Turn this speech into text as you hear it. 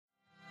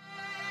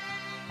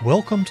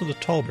Welcome to the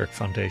Thalberg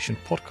Foundation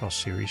podcast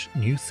series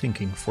New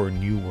Thinking for a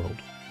New World.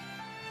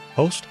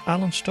 Host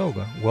Alan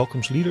Stoga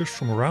welcomes leaders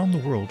from around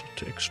the world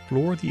to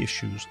explore the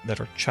issues that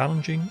are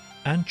challenging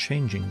and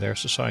changing their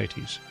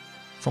societies.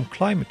 From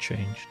climate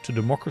change to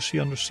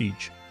democracy under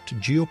siege to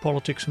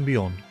geopolitics and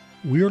beyond,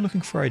 we are looking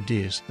for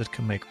ideas that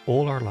can make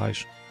all our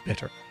lives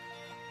better.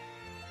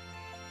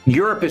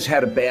 Europe has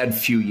had a bad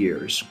few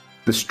years.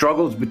 The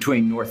struggles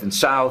between North and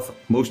South,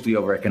 mostly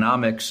over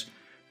economics,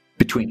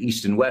 between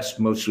East and West,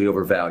 mostly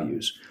over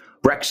values.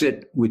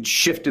 Brexit, which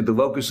shifted the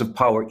locus of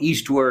power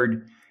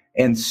eastward,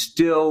 and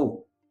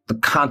still the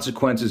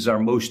consequences are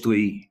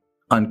mostly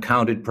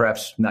uncounted,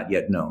 perhaps not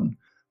yet known.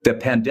 The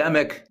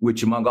pandemic,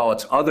 which among all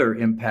its other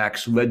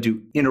impacts led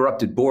to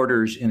interrupted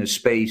borders in a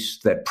space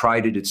that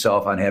prided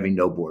itself on having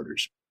no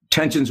borders.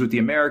 Tensions with the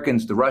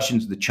Americans, the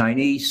Russians, the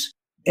Chinese,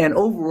 and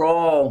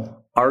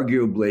overall,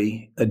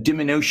 arguably, a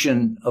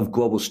diminution of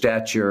global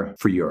stature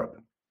for Europe.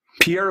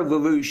 Pierre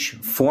Lellouche,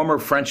 former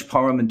French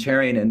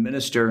parliamentarian and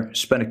minister,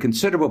 spent a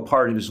considerable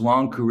part of his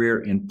long career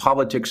in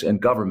politics and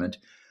government,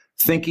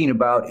 thinking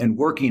about and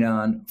working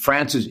on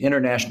France's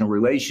international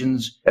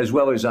relations as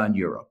well as on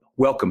Europe.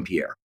 Welcome,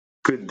 Pierre.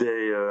 Good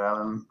day,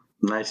 Alan.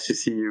 Nice to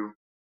see you.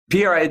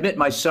 Pierre, I admit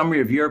my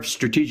summary of Europe's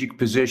strategic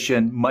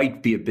position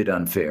might be a bit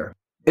unfair.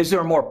 Is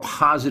there a more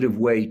positive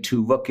way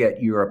to look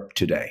at Europe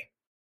today?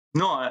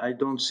 No, I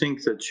don't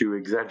think that you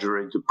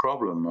exaggerate the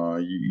problem.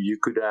 You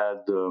could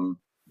add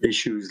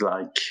issues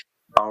like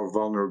our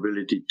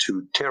vulnerability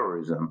to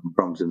terrorism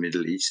from the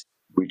Middle East,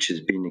 which has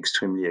been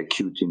extremely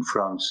acute in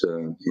France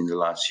in the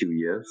last few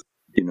years.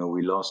 You know,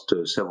 we lost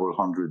several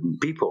hundred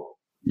people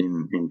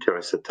in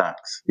terrorist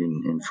attacks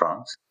in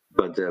France,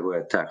 but there were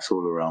attacks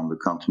all around the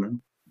continent.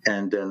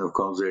 And then, of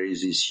course, there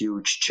is this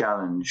huge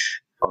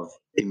challenge of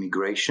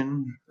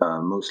immigration,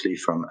 mostly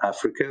from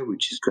Africa,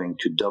 which is going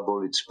to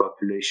double its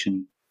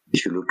population.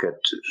 If you look at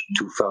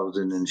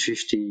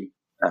 2050,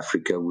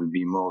 Africa will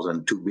be more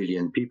than 2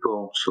 billion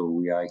people, so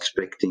we are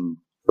expecting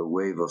a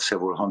wave of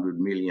several hundred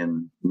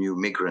million new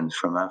migrants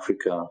from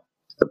Africa,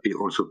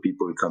 also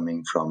people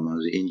coming from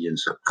the Indian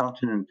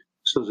subcontinent.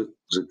 So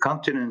the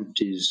continent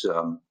is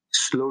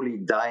slowly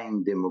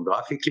dying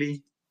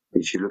demographically.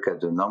 If you look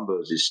at the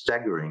numbers, it's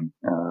staggering.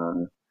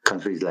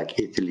 Countries like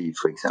Italy,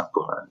 for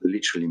example, are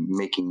literally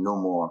making no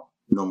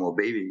more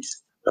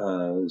babies.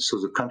 So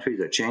the countries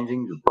are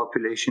changing, the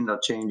population are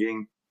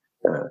changing.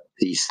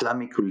 The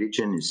Islamic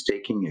religion is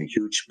taking a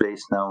huge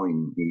place now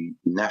in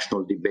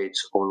national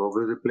debates all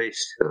over the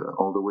place,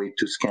 all the way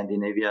to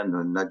Scandinavia,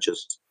 not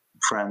just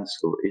France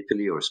or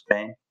Italy or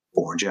Spain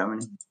or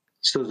Germany.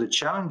 So the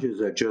challenges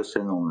are just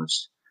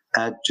enormous.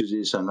 Add to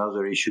this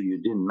another issue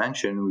you didn't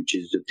mention, which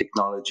is the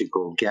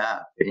technological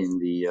gap in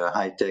the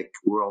high-tech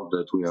world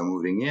that we are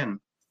moving in.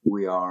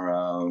 We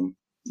are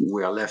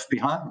left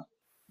behind.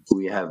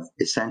 We have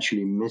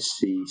essentially missed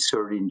the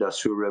third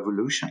industrial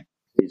revolution.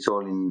 It's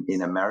all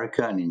in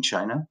America and in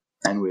China,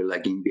 and we're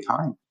lagging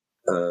behind,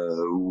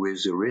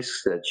 with the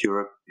risk that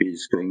Europe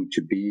is going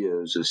to be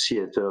the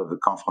theater of a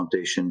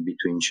confrontation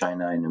between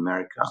China and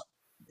America.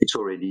 It's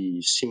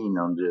already seen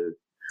on the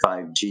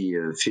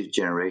 5G, fifth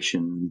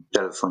generation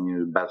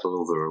telephone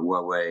battle over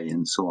Huawei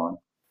and so on.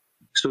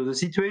 So the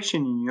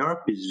situation in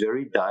Europe is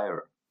very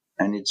dire,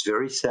 and it's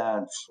very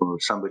sad for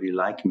somebody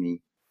like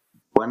me.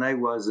 When I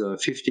was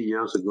 50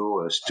 years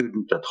ago a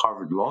student at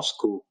Harvard Law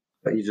School,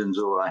 even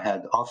though I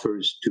had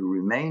offers to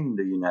remain in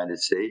the United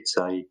States,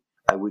 I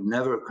would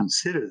never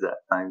consider that.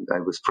 I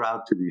was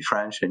proud to be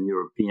French and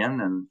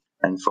European,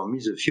 and for me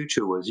the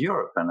future was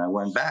Europe. And I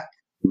went back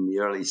in the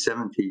early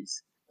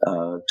 70s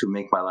to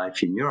make my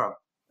life in Europe.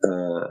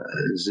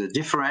 The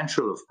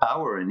differential of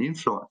power and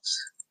influence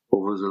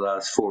over the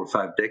last 4 or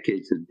 5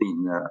 decades has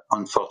been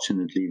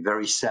unfortunately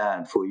very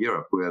sad for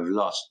Europe. We have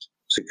lost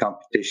the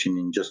competition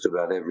in just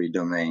about every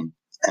domain.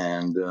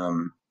 And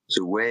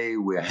the way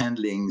we're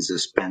handling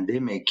this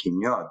pandemic in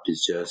Europe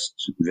is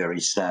just very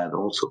sad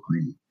also. I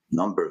mean,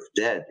 number of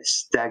dead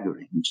is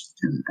staggering.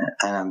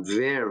 And I'm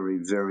very,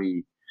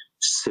 very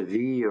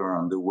severe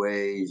on the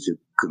way the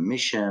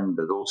Commission,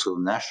 but also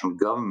national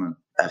government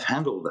have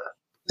handled that.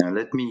 Now,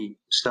 let me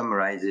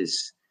summarize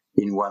this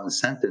in one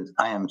sentence.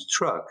 I am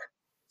struck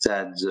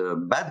that the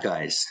bad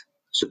guys,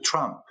 the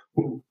Trump,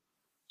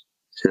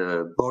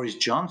 the Boris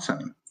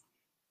Johnson,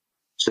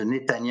 the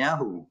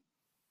Netanyahu,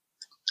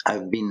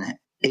 have been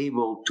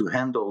able to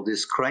handle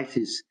this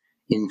crisis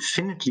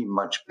infinitely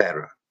much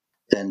better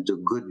than the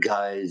good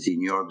guys in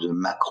Europe, the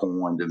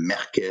Macron and the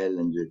Merkel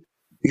and the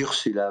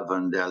Ursula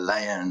von der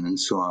Leyen and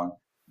so on,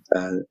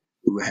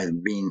 who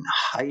have been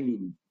highly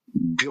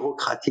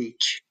bureaucratic,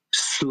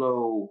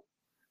 slow,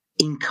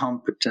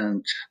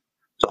 incompetent.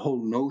 The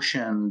whole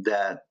notion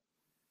that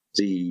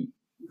we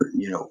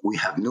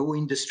have no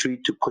industry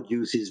to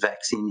produce this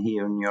vaccine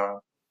here in Europe,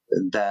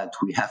 that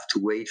we have to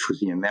wait for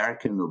the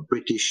American or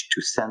British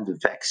to send the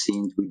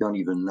vaccines. We don't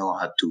even know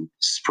how to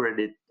spread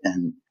it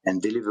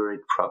and deliver it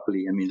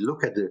properly. I mean,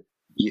 look at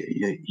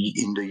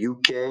in the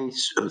UK,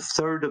 a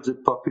third of the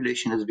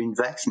population has been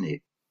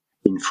vaccinated.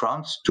 In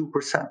France,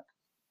 2%.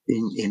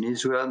 In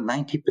Israel,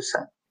 90%.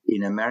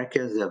 In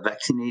America, they're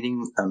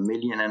vaccinating 1.5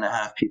 million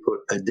people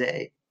a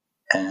day.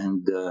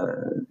 And,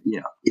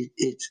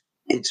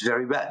 it's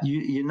very bad.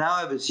 You now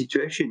have a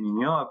situation in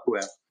Europe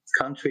where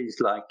countries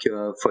like,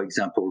 for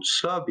example,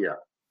 Serbia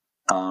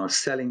are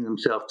selling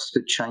themselves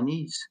to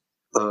Chinese.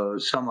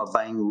 Some are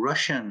buying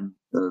Russian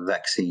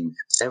vaccines.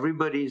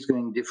 Everybody is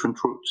going different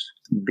routes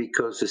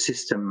because the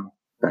system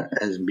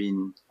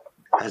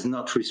has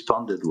not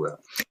responded well.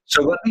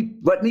 So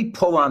let me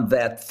pull on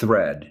that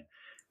thread.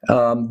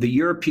 The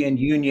European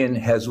Union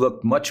has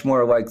looked much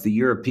more like the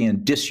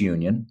European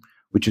disunion,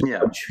 which is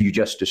what you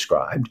just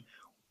described.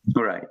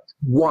 Right.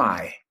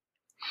 Why?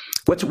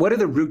 What are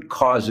the root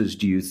causes,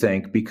 do you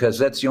think? Because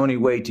that's the only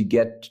way to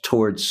get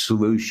towards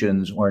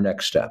solutions or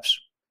next steps.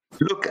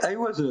 Look, I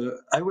was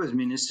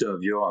Minister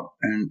of Europe,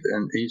 and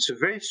it's a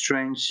very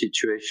strange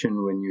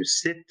situation when you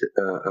sit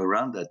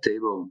around that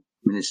table,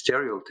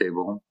 ministerial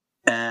table,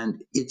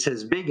 and it's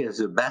as big as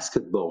a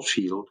basketball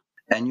field,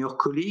 and your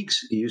colleagues,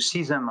 you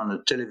see them on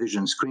a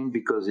television screen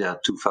because they are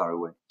too far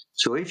away.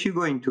 So if you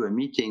go into a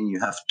meeting, you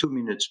have 2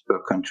 minutes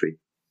per country,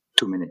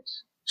 2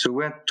 minutes. So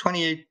we're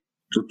 28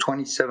 to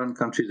 27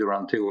 countries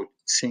around the table,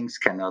 things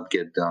cannot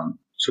get done.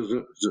 So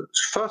the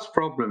first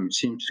problem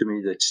seems to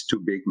me that it's too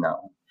big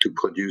now to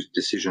produce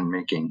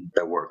decision-making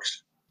that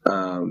works.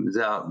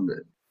 They are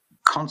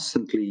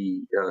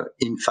constantly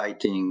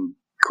infighting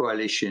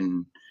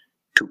coalition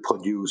to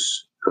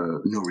produce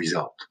no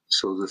result.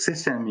 So the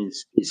system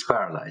is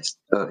paralyzed.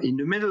 In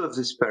the middle of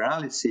this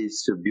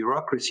paralysis, the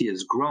bureaucracy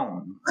has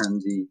grown,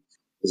 and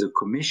the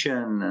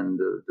commission and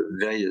the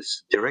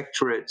various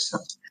directorates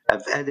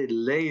have added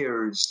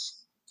layers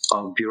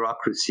of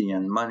bureaucracy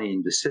and money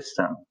in the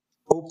system,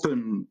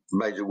 open,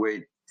 by the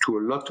way, to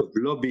a lot of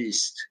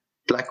lobbyists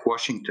like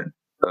Washington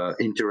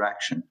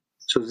interaction.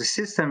 So the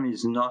system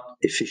is not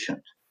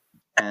efficient.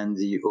 And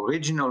the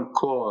original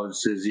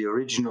cause, the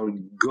original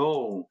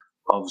goal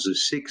of the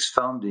 6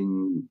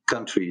 founding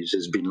countries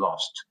has been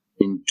lost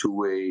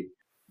into a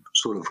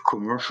sort of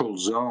commercial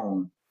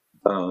zone.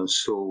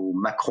 So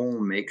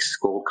Macron makes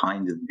all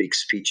kinds of big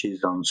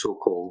speeches on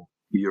so-called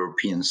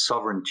European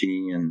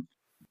sovereignty and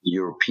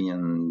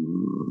European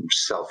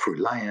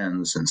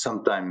self-reliance, and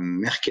sometimes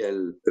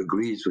Merkel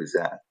agrees with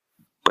that.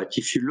 But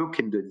if you look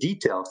in the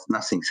details,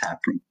 nothing's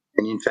happening.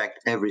 And in fact,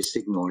 every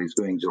signal is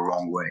going the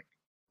wrong way.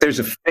 There's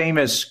a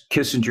famous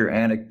Kissinger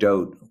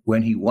anecdote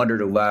when he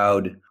wondered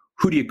aloud,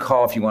 who do you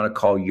call if you want to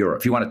call Europe,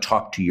 if you want to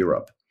talk to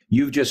Europe?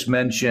 You've just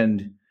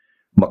mentioned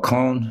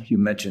Macron, you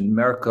mentioned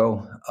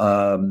Merkel.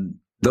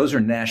 Those are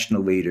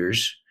national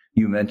leaders.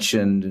 You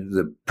mentioned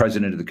the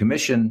president of the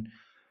commission.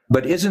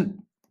 But isn't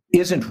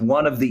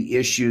one of the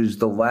issues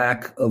the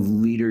lack of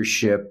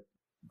leadership,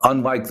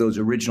 unlike those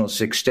original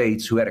 6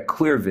 states who had a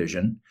clear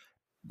vision?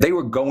 They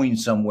were going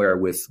somewhere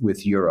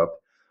with Europe,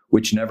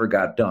 which never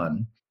got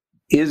done.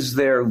 Is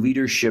there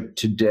leadership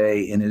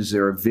today, and is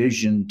there a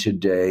vision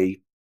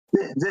today?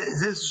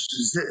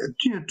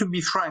 To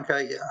be frank,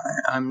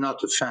 I'm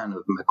not a fan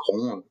of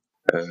Macron,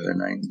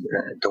 and I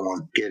don't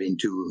want to get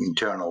into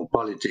internal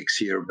politics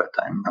here, but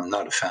I'm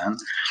not a fan.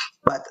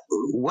 But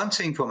one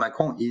thing for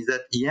Macron is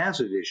that he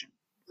has a vision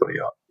for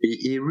Europe.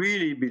 He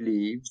really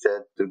believes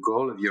that the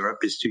goal of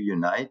Europe is to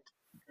unite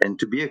and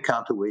to be a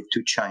counterweight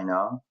to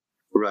China,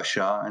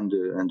 Russia, and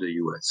the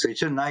US. So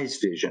it's a nice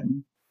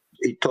vision.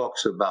 It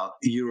talks about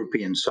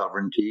European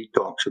sovereignty,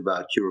 talks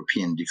about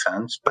European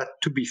defense. But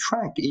to be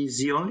frank, he's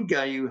the only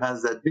guy who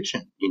has that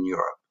vision in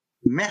Europe.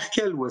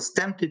 Merkel was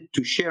tempted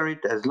to share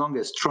it as long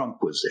as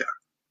Trump was there,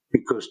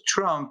 because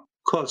Trump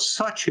caused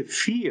such a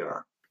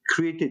fear,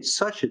 created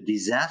such a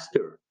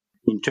disaster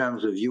in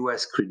terms of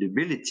US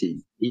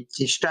credibility.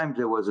 Each time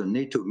there was a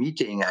NATO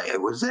meeting, I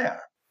was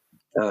there.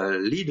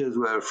 Leaders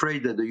were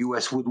afraid that the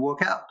US would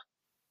walk out.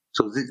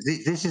 So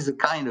this is the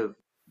kind of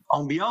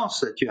ambiance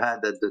that you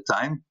had at the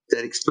time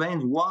that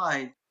explains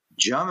why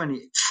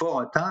Germany,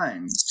 for a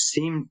time,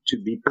 seemed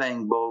to be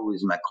playing ball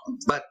with Macron.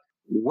 But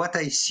what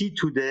I see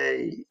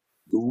today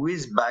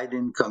with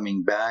Biden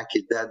coming back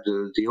is that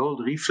the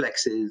old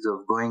reflexes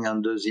of going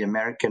under the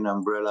American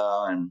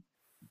umbrella and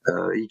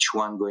each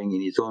one going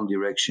in its own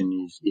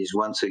direction is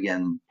once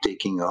again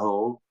taking a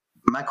hold.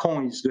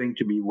 Macron is going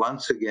to be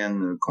once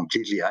again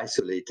completely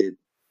isolated.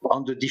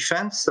 On the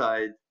defense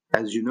side,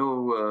 as you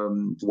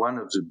know, one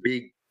of the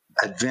big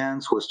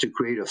advance was to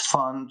create a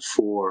fund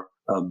for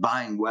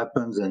buying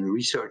weapons and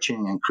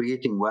researching and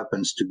creating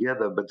weapons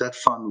together, but that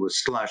fund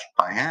was slashed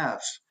by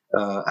half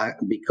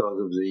because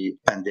of the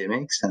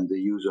pandemics and the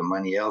use of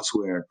money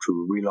elsewhere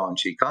to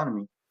relaunch the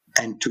economy.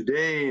 And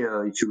today,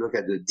 if you look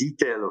at the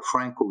detail of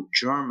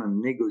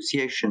Franco-German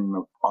negotiation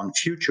on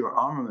future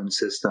armament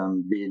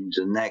system, being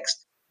the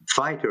next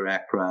fighter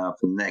aircraft,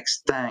 the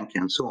next tank,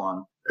 and so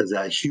on, there's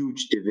a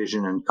huge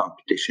division and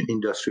competition,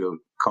 industrial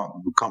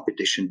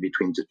competition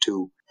between the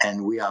two.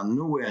 And we are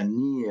nowhere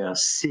near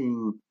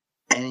seeing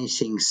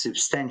anything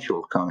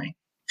substantial coming.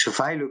 So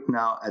if I look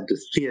now at the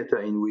theater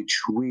in which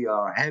we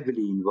are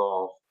heavily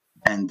involved,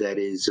 and that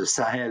is the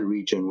Sahel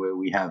region, where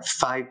we have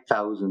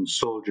 5,000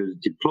 soldiers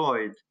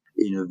deployed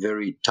in a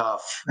very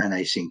tough and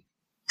I think,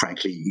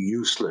 frankly,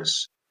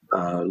 useless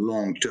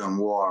long-term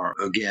war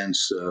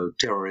against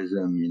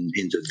terrorism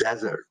in the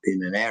desert,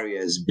 in an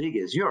area as big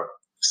as Europe.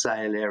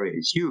 Sahel area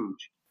is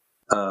huge.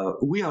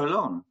 We are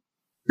alone.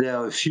 There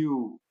are a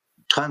few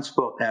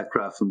transport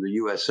aircraft from the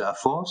U.S. Air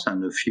Force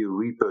and a few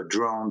Reaper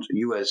drones,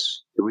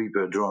 U.S.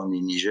 Reaper drone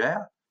in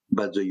Niger,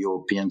 but the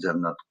Europeans have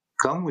not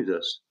come with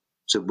us.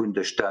 The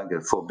Bundestag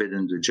have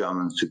forbidden the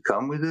Germans to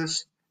come with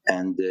us,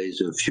 and there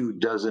is a few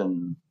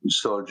dozen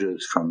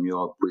soldiers from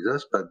Europe with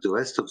us, but the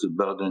rest of the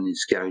burden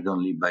is carried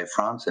only by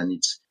France, and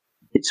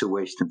it's a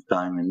waste of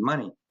time and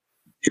money.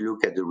 If you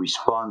look at the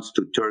response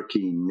to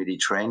Turkey in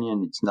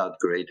Mediterranean, it's not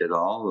great at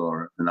all,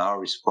 or our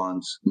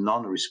response,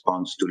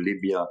 non-response to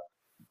Libya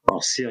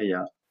or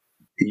Syria.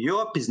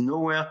 Europe is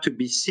nowhere to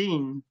be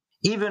seen,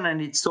 even in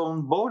its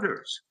own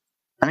borders.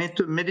 I mean,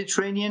 the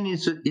Mediterranean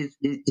is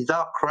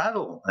our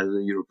cradle as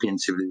a European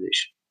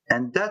civilization.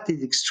 And that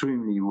is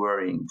extremely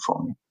worrying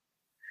for me.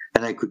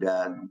 And I could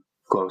add,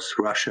 of course,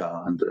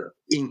 Russia and the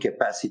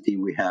incapacity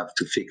we have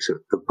to fix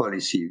a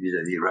policy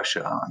vis-à-vis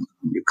Russia and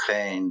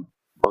Ukraine,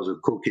 or the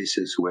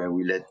Caucasus, where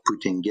we let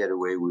Putin get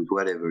away with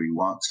whatever he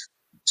wants.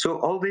 So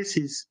all this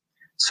is,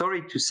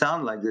 sorry to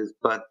sound like this,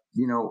 but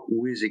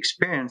with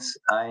experience,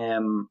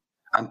 I'm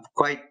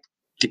quite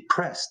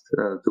depressed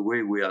the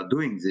way we are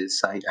doing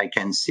this. I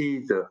can see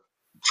the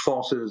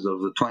forces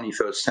of the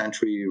 21st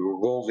century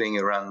revolving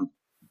around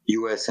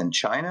US and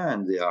China,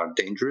 and they are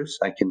dangerous.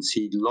 I can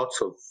see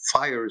lots of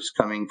fires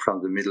coming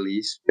from the Middle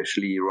East,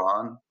 especially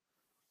Iran,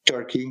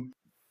 Turkey.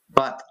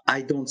 But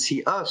I don't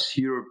see us,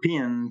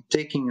 Europeans,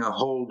 taking a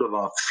hold of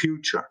our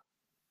future.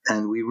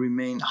 And we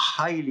remain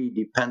highly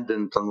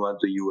dependent on what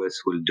the US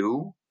will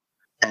do.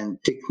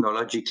 And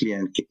technologically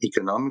and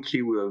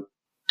economically, we're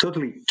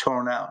totally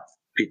torn out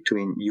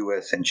between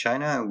US and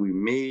China. And we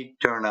may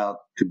turn out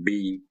to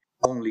be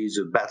only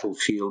the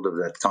battlefield of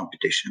that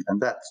competition. And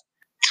that's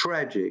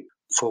tragic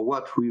for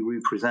what we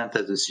represent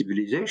as a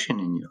civilization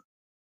in Europe.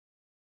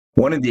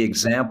 One of the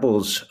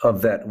examples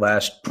of that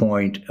last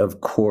point,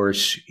 of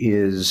course,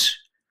 is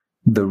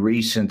the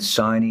recent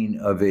signing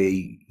of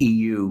a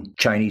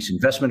EU-Chinese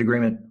investment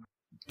agreement,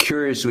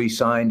 curiously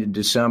signed in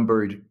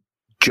December,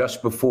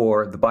 just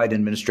before the Biden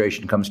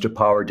administration comes to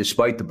power,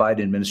 despite the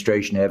Biden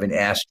administration having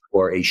asked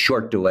for a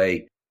short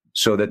delay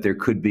so that there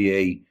could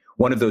be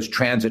one of those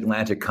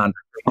transatlantic conversations.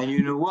 And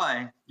you know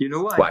why?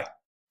 Why?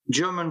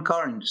 German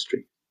car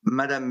industry.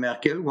 Madame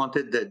Merkel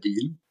wanted that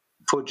deal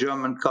for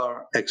German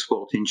car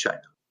export in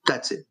China.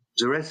 That's it.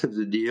 The rest of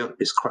the deal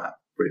is crap,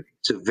 really.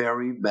 It's a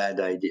very bad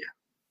idea.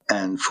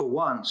 And for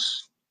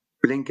once,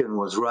 Blinken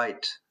was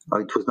right.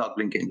 Or it was not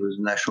Blinken, it was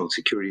the National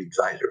Security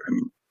Advisor. I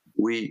mean,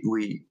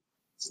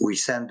 we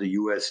sent the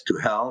US to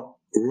hell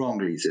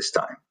wrongly this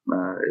time.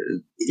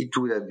 It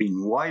would have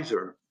been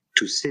wiser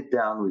to sit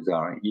down with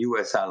our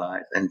US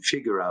allies and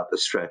figure out a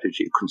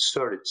strategy, a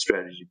concerted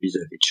strategy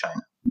vis-à-vis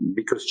China.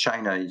 Because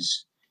China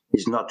is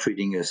not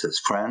treating us as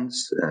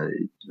friends.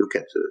 Look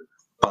at the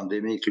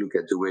pandemic, look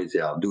at the way they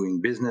are doing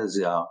business.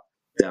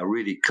 They are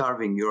really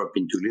carving Europe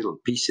into little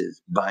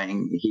pieces,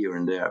 buying here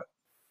and there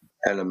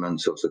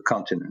elements of the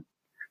continent.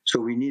 So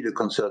we need a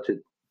concerted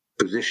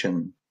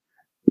position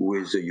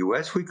with the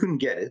US. We couldn't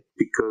get it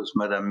because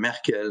Madame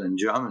Merkel and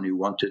Germany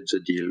wanted the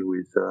deal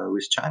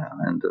with China,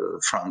 and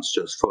France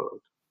just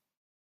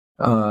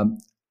followed.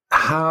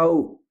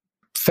 How,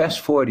 fast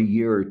forward a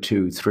year or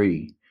two,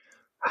 three,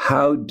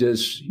 how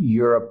does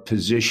Europe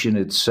position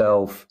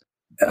itself?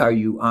 Do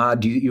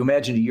you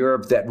imagine a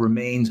Europe that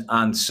remains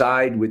on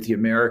side with the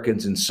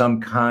Americans in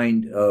some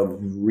kind of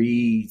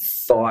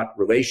rethought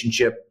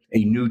relationship,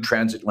 a new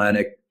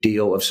transatlantic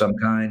deal of some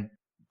kind?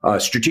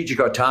 Strategic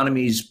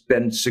autonomy has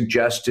been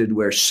suggested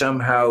where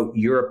somehow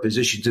Europe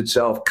positions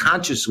itself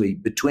consciously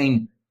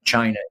between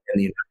China and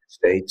the United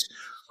States.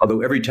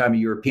 Although every time a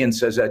European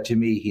says that to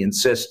me, he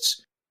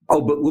insists,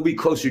 but we'll be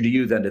closer to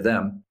you than to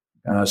them.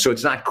 So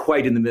it's not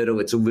quite in the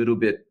middle. It's a little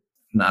bit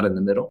not in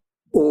the middle.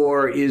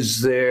 Or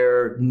is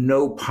there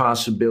no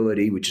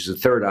possibility, which is the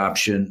third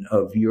option,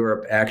 of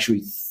Europe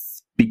actually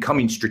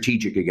becoming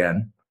strategic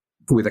again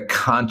with a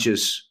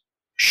conscious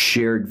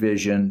shared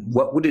vision?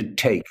 What would it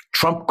take?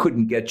 Trump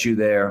couldn't get you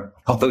there,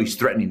 although he's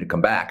threatening to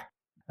come back.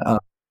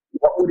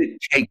 What would it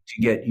take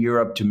to get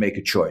Europe to make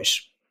a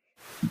choice?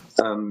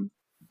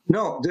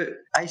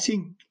 I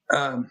think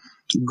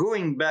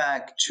going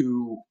back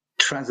to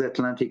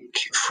transatlantic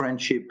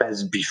friendship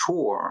as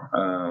before,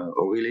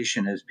 or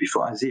relation as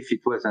before, as if it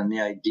was an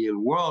ideal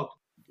world,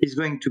 is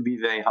going to be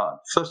very hard.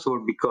 First of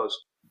all, because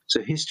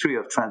the history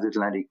of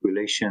transatlantic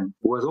relation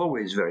was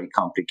always very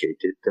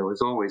complicated. There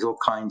was always all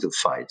kinds of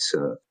fights.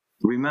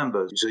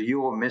 Remember the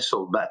Euro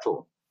missile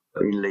battle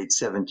in late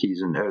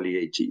 70s and early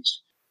 80s,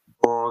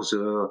 or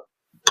the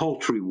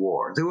poultry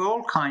war. There were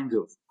all kinds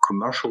of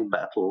commercial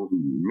battle,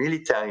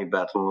 military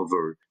battle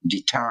over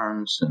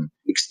deterrence and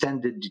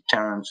extended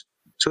deterrence.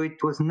 So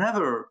it was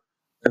never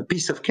a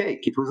piece of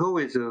cake. It was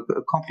always a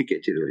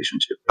complicated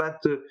relationship.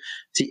 But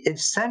the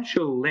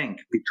essential link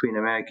between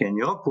America and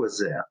Europe was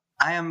there.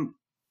 I am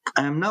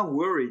now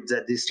worried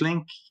that this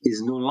link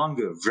is no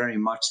longer very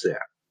much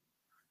there,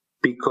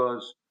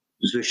 because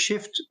the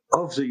shift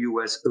of the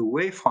US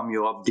away from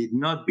Europe did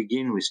not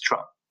begin with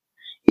Trump.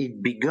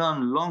 It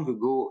began long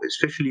ago,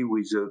 especially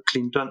with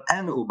Clinton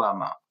and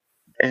Obama.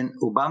 And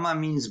Obama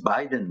means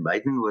Biden.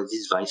 Biden was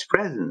his vice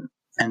president.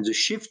 And the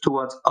shift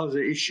towards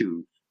other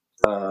issues,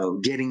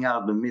 getting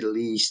out of the Middle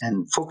East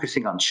and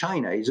focusing on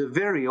China, is a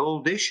very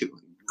old issue.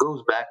 It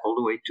goes back all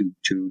the way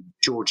to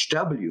George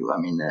W. I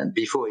mean,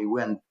 before he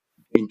went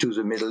into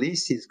the Middle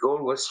East, his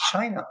goal was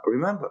China,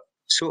 remember?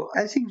 So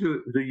I think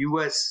the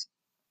US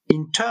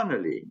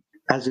internally,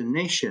 as a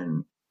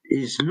nation,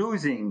 is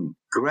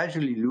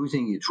gradually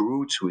losing its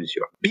roots with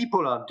Europe.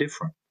 People are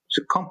different.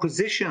 The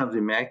composition of the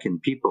American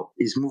people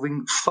is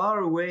moving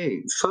further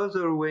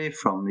away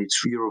from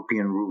its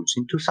European roots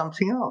into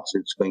something else.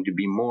 It's going to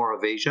be more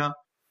of Asia,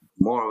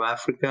 more of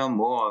Africa,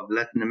 more of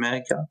Latin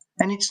America,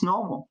 and it's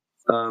normal.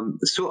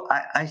 So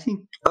I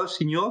think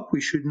us in Europe,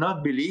 we should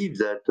not believe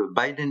that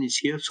Biden is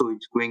here, so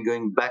it's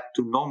going back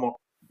to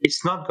normal.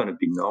 It's not going to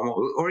be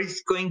normal, or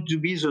it's going to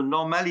be the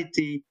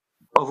normality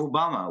of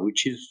Obama,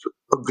 which is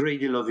a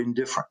great deal of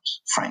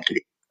indifference,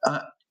 frankly.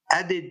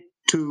 Added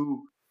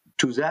to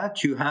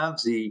that, you have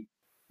the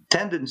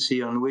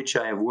tendency on which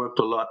I have worked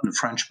a lot in the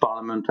French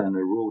Parliament, and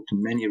I wrote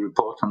many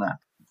reports on that,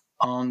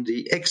 on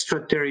the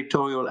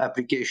extraterritorial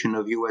application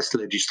of U.S.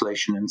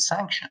 legislation and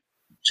sanctions.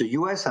 So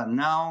U.S. have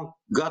now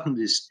gotten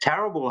this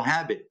terrible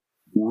habit,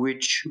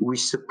 which we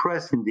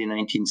suppressed in the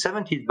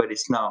 1970s, but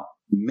it's now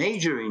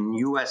major in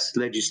U.S.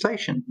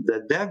 legislation,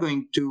 that they're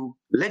going to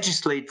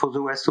legislate for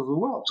the rest of the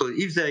world. So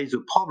if there is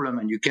a problem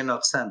and you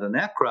cannot send an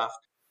aircraft,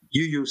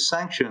 you use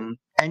sanction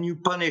and you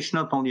punish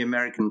not only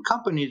American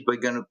companies, but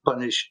you're going to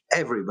punish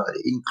everybody,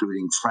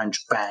 including French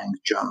banks,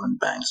 German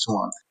banks, so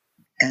on.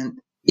 And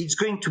it's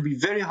going to be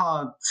very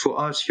hard for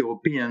us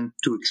Europeans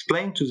to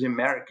explain to the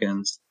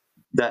Americans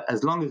that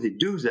as long as they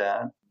do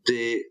that,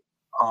 they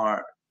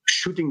are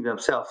shooting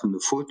themselves in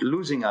the foot,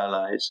 losing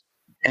allies,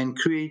 and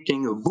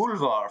creating a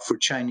boulevard for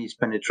Chinese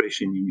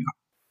penetration in Europe.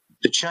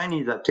 The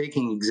Chinese are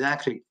taking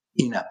exactly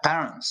in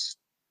appearance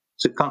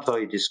the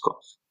contrary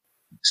discourse.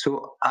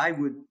 So I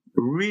would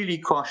really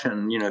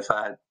caution, if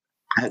I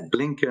had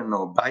Blinken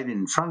or Biden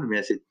in front of me,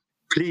 I said,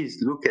 please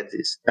look at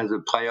this as a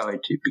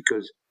priority,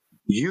 because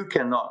you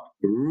cannot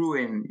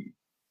ruin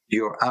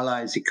your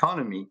allies'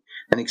 economy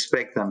and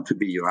expect them to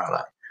be your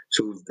ally.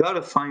 So we've got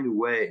to find a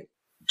way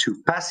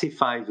to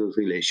pacify those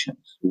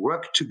relations,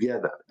 work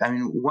together. I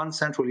mean, one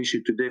central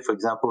issue today, for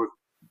example,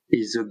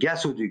 is the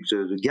gasoduct,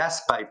 the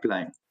gas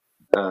pipeline,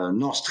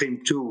 Nord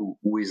Stream 2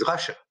 with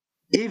Russia.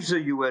 If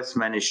the US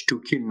managed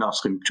to kill Nord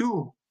Stream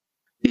 2,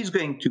 it's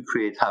going to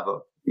create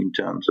havoc in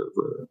terms of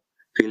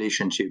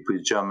relationship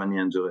with Germany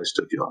and the rest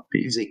of Europe.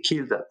 If they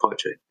kill that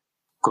project,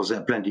 of course, there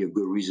are plenty of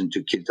good reasons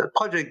to kill that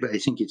project, but I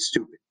think it's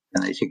stupid.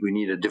 And I think we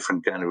need a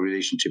different kind of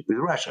relationship with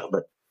Russia.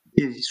 But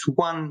it's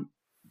one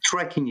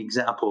striking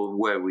example of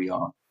where we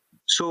are.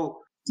 So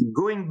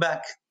going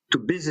back to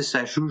business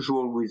as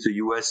usual with the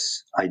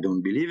US, I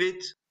don't believe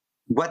it.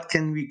 What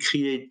can we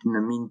create in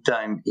the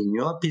meantime in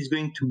Europe is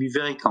going to be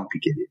very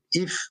complicated.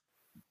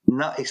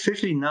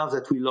 Especially now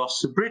that we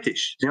lost the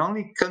British. The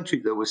only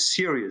country that was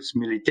serious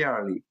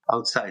militarily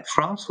outside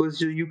France was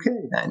the UK,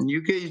 and the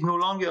UK is no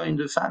longer in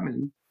the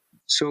family.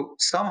 So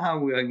somehow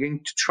we are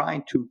going to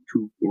try to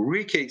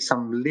recreate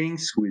some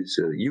links with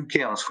the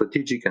UK on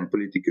strategic and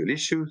political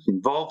issues,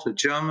 involve the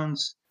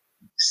Germans,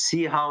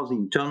 see how the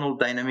internal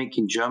dynamic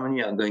in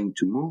Germany are going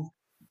to move.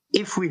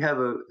 If we have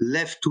a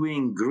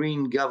left-wing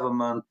green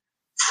government,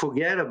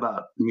 forget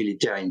about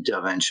military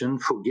intervention,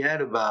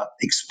 forget about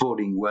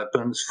exporting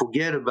weapons,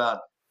 forget about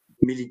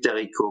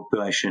military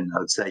cooperation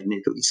outside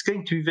NATO. It's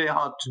going to be very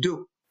hard to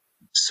do.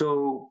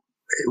 So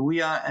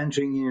we are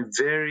entering in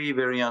a very,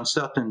 very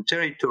uncertain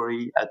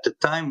territory at a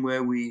time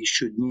where we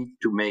should need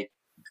to make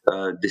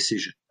a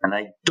decision. And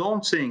I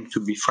don't think,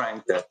 to be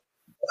frank, that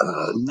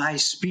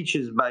nice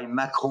speeches by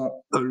Macron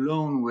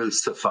alone will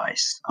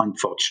suffice,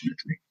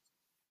 unfortunately.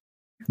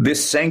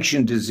 This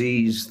sanction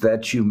disease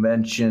that you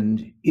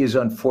mentioned is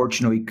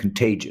unfortunately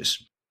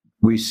contagious.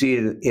 We see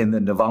it in the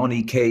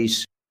Navalny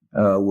case.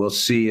 We'll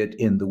see it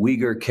in the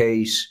Uyghur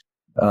case.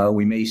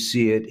 We may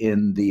see it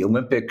in the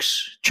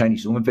Olympics,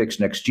 Chinese Olympics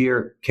next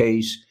year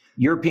case.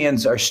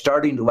 Europeans are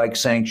starting to like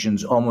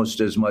sanctions almost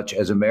as much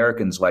as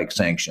Americans like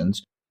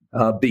sanctions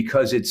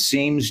because it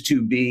seems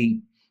to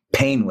be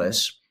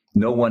painless.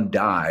 No one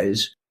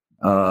dies.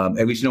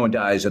 At least no one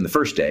dies on the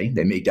first day.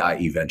 They may die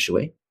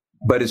eventually.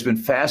 But it's been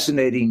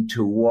fascinating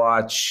to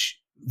watch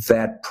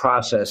that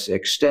process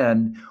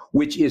extend,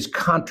 which is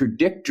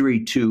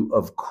contradictory to,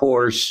 of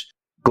course,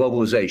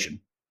 globalization.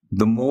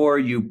 The more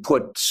you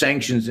put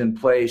sanctions in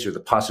place or the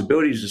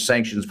possibilities of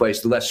sanctions in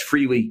place, the less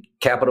freely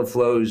capital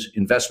flows,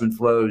 investment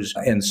flows,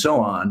 and so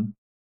on.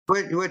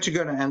 What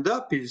you're going to end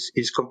up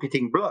is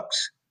competing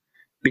blocks,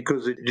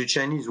 because the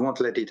Chinese won't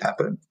let it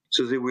happen.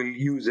 So they will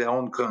use their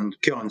own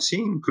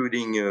currency,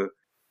 including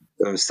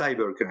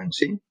cyber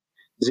currency.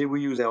 They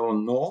will use their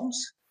own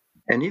norms.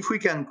 And if we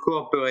can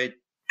cooperate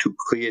to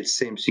create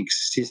same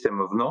system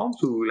of norms,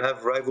 we will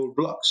have rival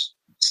blocs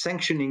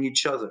sanctioning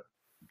each other.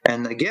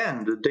 And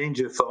again, the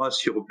danger for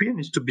us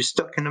Europeans is to be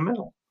stuck in the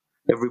middle.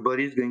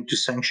 Everybody is going to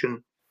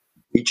sanction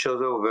each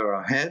other over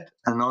our head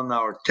and on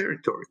our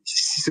territory.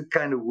 This is the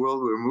kind of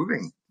world we're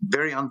moving.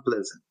 Very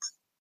unpleasant.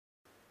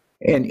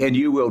 And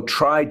you will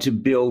try to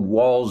build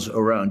walls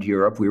around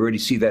Europe. We already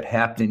see that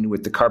happening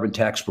with the carbon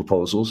tax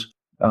proposals.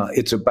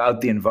 It's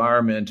about the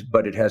environment,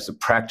 but it has the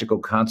practical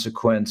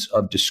consequence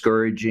of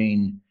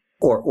discouraging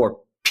or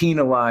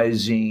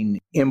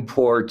penalizing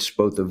imports,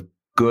 both of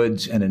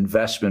goods and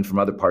investment from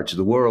other parts of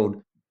the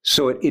world.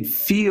 So it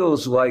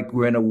feels like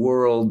we're in a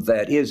world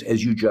that is,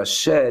 as you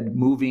just said,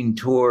 moving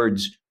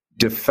towards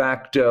de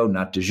facto,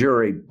 not de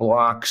jure,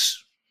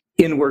 blocks,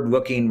 inward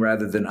looking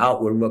rather than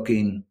outward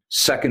looking,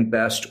 second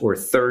best or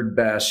third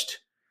best,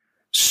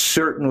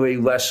 certainly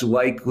less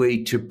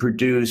likely to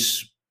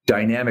produce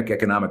dynamic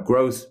economic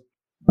growth.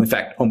 In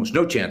fact, almost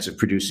no chance of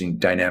producing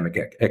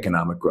dynamic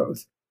economic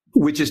growth,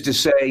 which is to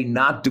say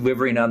not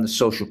delivering on the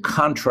social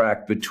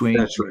contract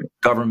between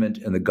government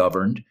and the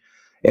governed.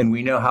 And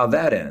we know how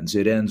that ends.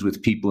 It ends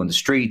with people in the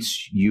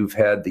streets. You've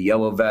had the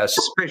yellow vests.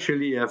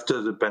 Especially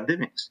after the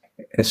pandemic.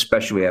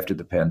 Especially after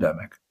the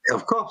pandemic.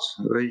 Of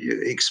course.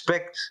 You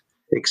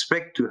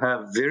expect to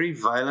have very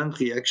violent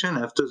reaction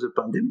after the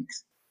pandemic.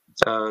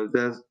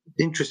 There's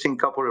interesting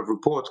couple of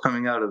reports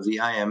coming out of the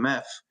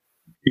IMF.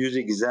 Use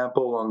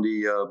example on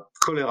the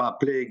cholera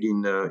plague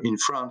in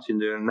France in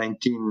the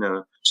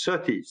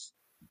 1930s.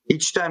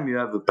 Each time you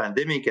have a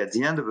pandemic, at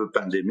the end of a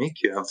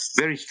pandemic, you have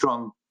very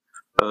strong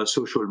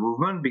social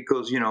movement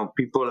because,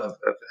 people have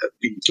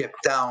been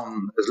kept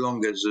down as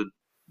long as the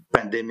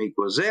pandemic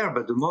was there.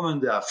 But the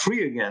moment they are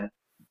free again,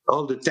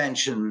 all the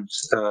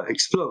tensions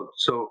explode.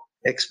 So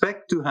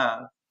expect to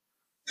have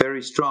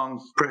very strong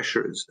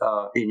pressures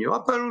in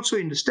Europe, but also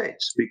in the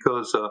States,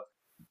 because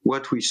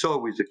what we saw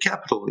with the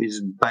capital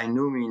is by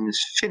no means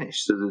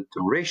finished. So the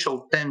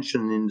racial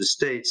tension in the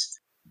States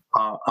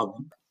are,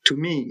 to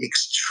me,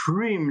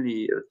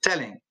 extremely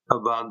telling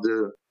about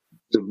the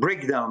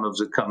breakdown of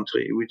the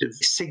country, which is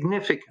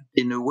significant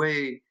in a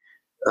way,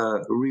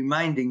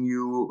 reminding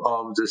you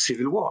of the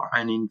Civil War.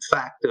 And in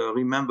fact,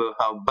 remember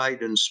how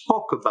Biden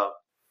spoke about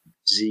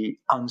the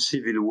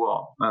uncivil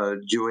war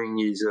during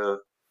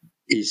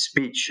his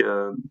speech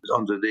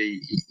on the day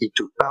he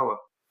took power.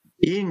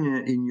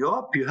 In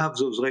Europe, you have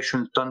those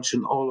racial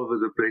tensions all over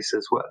the place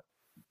as well.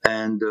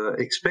 And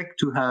expect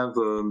to have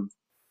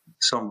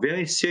some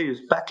very serious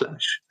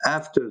backlash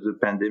after the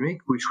pandemic,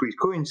 which will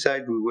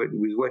coincide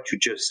with what you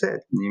just said,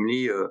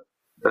 namely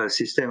a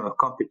system of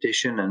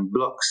competition and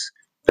blocks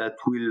that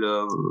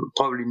will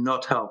probably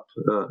not help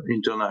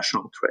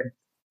international trade.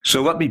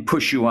 So let me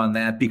push you on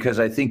that, because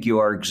I think you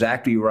are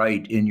exactly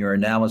right in your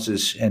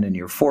analysis and in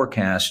your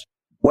forecast.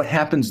 What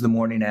happens the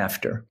morning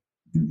after?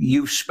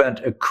 You've spent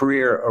a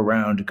career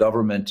around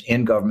government,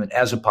 in government,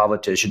 as a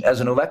politician, as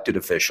an elected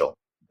official,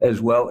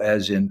 as well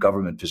as in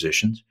government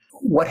positions.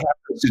 What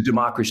happens to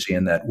democracy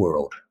in that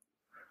world?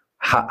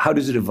 How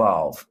does it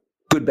evolve?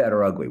 Good, bad,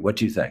 or ugly? What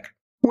do you think?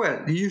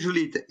 Well,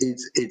 usually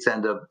it's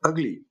end up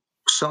ugly.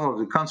 Some of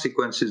the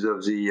consequences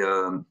of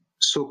the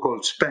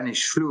so-called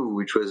Spanish flu,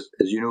 which was,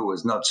 as you know,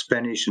 was not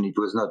Spanish and it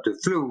was not the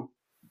flu,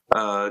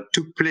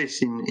 took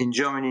place in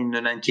Germany in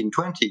the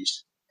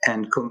 1920s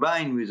and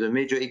combined with a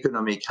major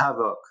economic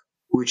havoc,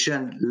 which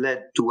then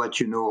led to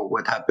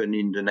what happened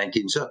in the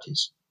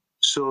 1930s.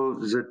 So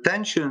the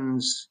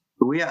tensions,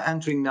 we are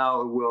entering now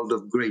a world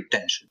of great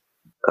tension.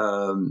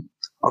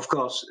 Of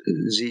course,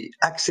 the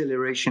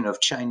acceleration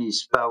of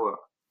Chinese power,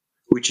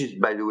 which is,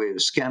 by the way, a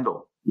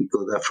scandal,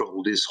 because after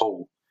all, this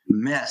whole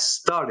mess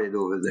started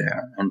over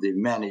there, and they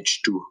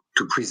managed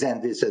to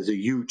present this as a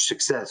huge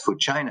success for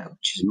China,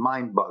 which is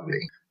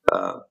mind-boggling.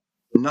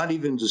 Not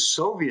even the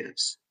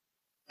Soviets,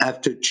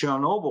 after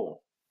Chernobyl,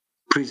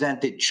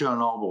 presented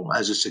Chernobyl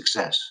as a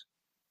success.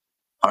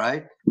 All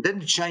right. Then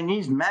the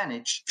Chinese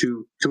managed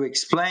to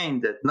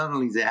explain that not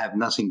only they have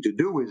nothing to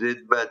do with it,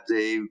 but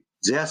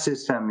their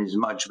system is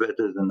much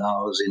better than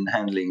ours in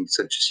handling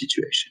such a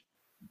situation.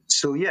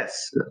 So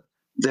yes,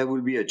 there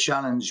will be a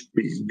challenge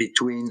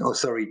between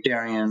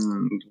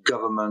authoritarian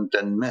government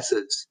and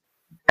methods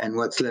and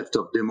what's left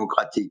of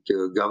democratic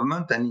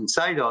government. And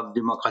inside our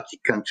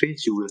democratic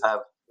countries, you will have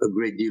a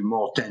great deal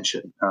more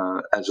tension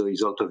as a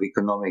result of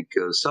economic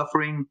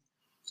suffering,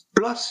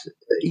 plus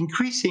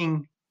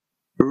increasing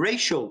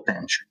racial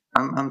tension.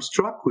 I'm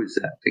struck with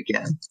that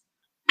again.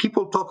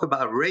 People talk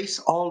about race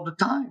all the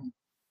time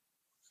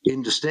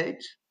in the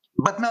States,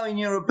 but now in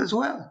Europe as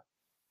well.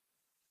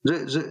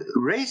 The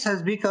race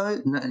has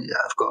become,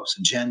 of course,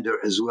 gender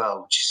as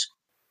well.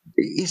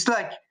 It's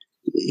like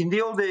in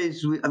the old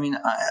days.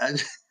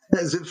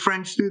 As a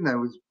French student,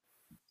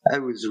 I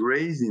was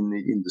raised in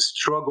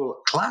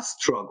the class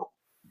struggle.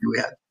 We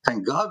had,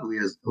 thank God,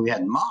 we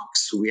had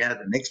Marx. We had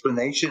an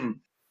explanation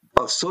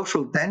of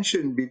social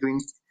tension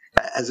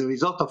as a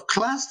result of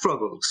class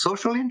struggle,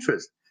 social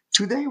interest.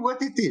 Today,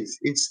 what it is,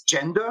 it's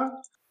gender.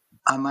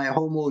 Am I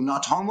homo,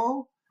 not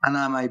homo? And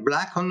am I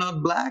black or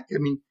not black? I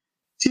mean,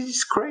 this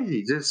is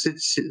crazy. The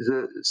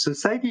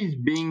society is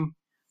being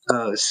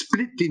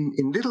split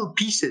in little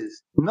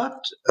pieces,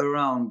 not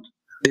around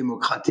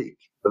democratic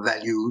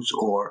values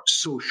or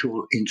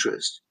social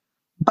interests,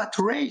 but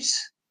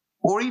race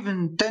or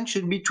even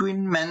tension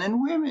between men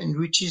and women,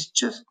 which is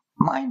just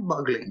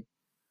mind-boggling.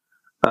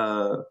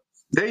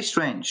 Very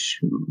strange,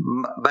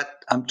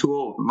 but I'm too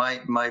old.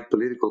 My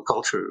political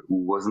culture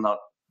was not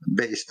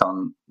based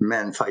on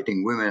men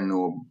fighting women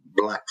or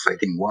black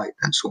fighting white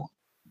and so on.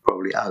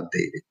 Probably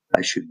outdated.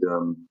 I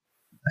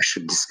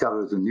should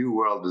discover the new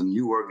world. The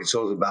new world is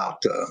all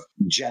about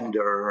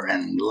gender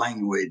and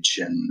language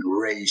and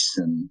race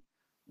and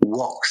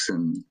walks,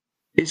 and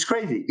it's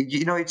crazy.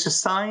 It's a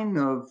sign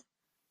of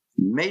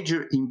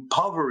major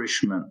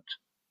impoverishment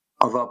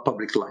of our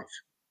public life.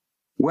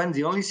 When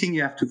the only thing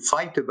you have to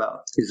fight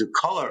about is the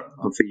color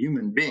of a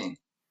human being,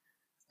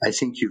 I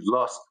think you've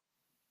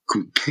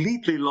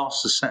completely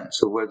lost the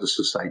sense of where the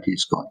society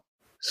is going.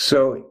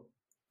 So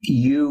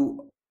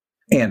you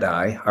and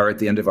I are at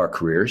the end of our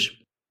careers,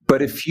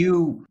 but if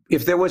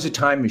there was a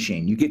time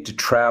machine, you get to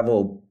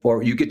travel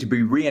or you get to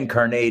be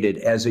reincarnated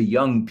as a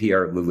young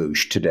Pierre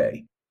Lellouche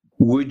today,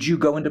 would you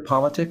go into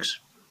politics?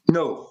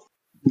 No.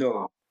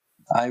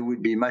 I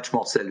would be much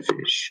more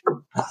selfish.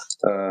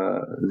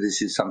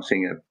 This is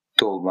something I've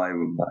told my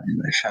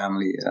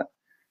family.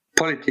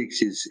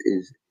 Politics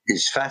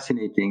is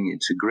fascinating.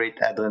 It's a great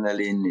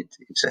adrenaline.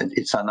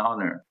 It's an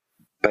honor,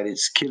 but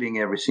it's killing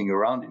everything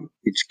around you.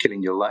 It's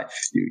killing your life.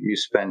 You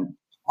spend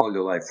all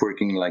your life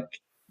working like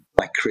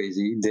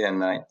crazy, day and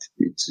night.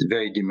 It's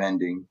very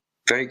demanding,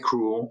 very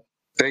cruel,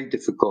 very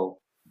difficult.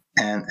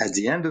 And at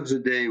the end of the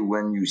day,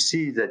 when you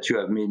see that you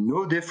have made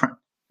no difference,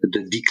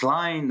 the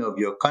decline of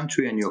your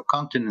country and your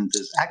continent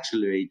has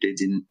accelerated,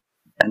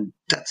 and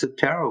that's a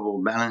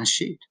terrible balance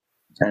sheet.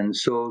 And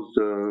so,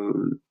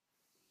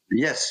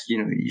 yes,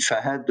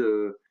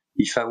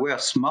 if I were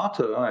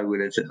smarter, I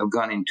would have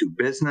gone into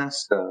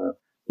business,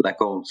 like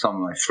some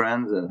of my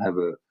friends, and have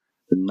a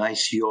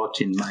nice yacht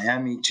in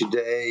Miami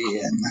today,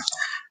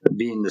 and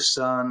be in the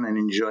sun and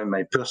enjoy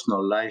my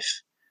personal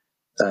life.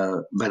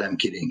 But I'm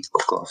kidding,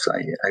 of course.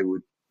 I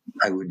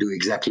would do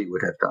exactly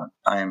what I've done.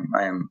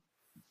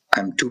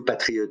 I'm too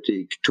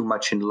patriotic, too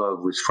much in love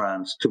with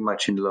France, too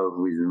much in love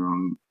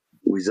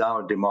with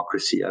our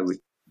democracy. I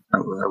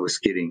was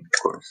kidding,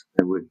 of course.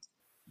 I would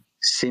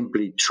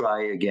simply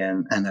try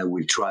again, and I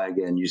will try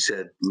again. You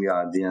said we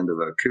are at the end of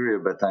our career,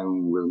 but I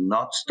will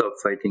not stop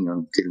fighting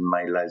until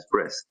my last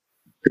breath.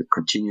 To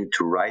continue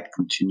to write,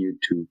 continue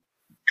to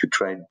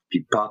try to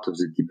be part of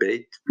the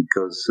debate,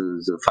 because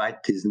the fight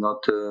is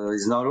not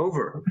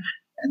over.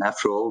 And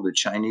after all, the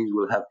Chinese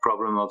will have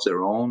problems of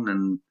their own,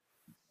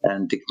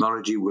 and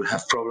technology will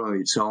have problems of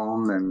its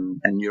own,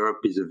 and Europe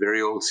is a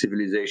very old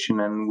civilization,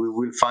 and we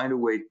will find a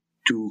way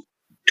to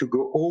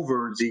go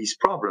over these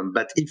problems.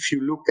 But if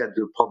you look at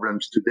the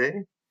problems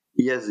today,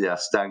 yes, they are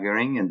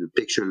staggering, and the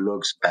picture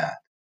looks bad.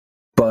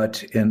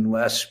 But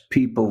unless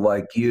people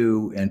like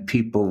you and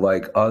people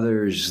like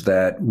others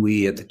that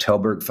we at the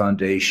Telberg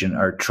Foundation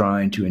are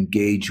trying to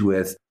engage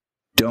with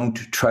don't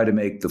try to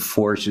make the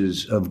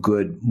forces of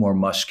good more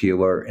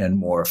muscular and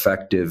more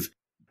effective,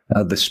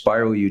 the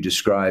spiral you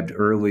described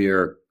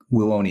earlier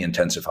will only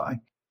intensify.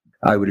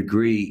 I would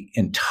agree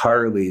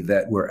entirely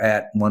that we're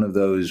at one of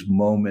those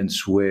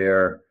moments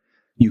where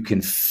you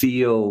can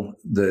feel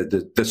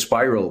the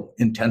spiral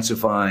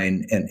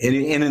intensifying and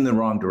in the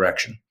wrong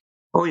direction.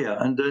 Oh yeah,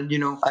 and then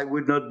I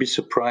would not be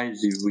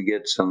surprised if we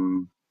get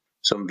some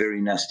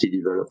very nasty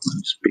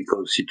developments,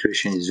 because the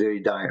situation is very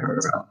dire.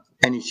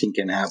 Anything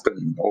can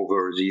happen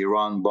over the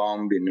Iran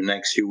bomb in the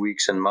next few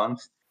weeks and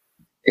months.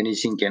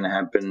 Anything can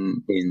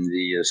happen in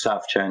the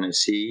South China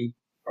Sea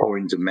or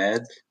in the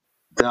Med.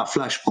 There are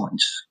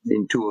flashpoints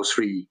in 2 or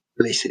 3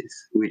 places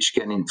which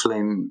can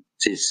inflame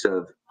this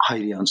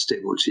highly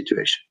unstable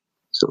situation.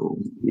 So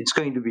it's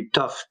going to be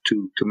tough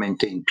to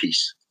maintain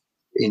peace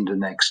in the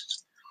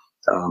next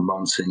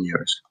months and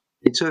years.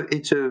 It's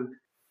a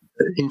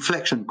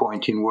inflection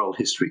point in world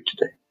history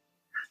today.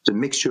 The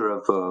mixture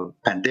of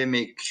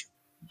pandemic,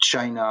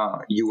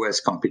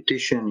 China-US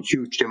competition,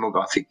 huge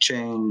demographic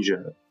change,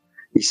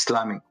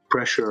 Islamic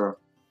pressure,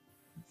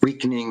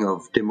 weakening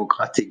of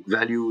democratic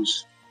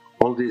values.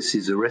 All this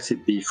is a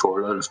recipe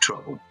for a lot of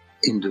trouble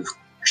in the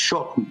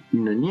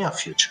near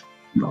future,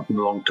 not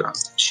long term,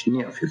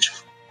 near future.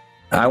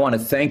 I want to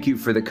thank you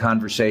for the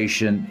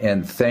conversation,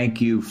 and thank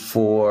you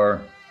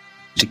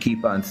to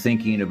keep on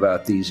thinking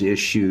about these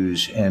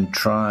issues and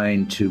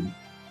trying to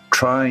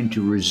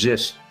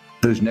resist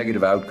those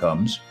negative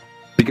outcomes,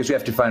 because we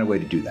have to find a way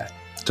to do that.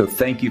 So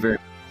thank you very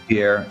much,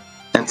 Pierre.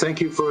 And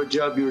thank you for a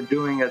job you're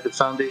doing at the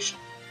foundation.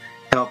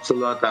 Helps a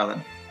lot,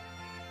 Alan.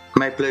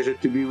 My pleasure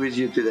to be with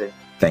you today.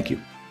 Thank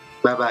you.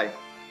 Bye-bye.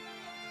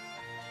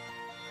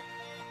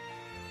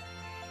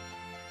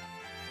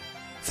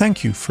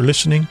 Thank you for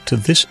listening to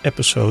this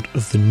episode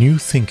of the New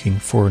Thinking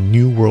for a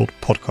New World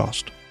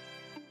podcast.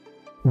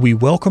 We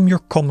welcome your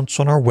comments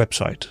on our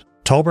website,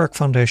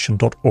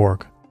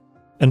 talbergfoundation.org,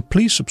 and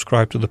please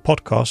subscribe to the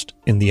podcast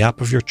in the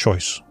app of your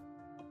choice.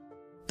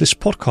 This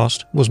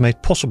podcast was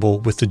made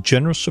possible with the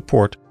generous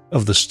support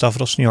of the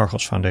Stavros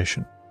Niarchos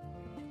Foundation.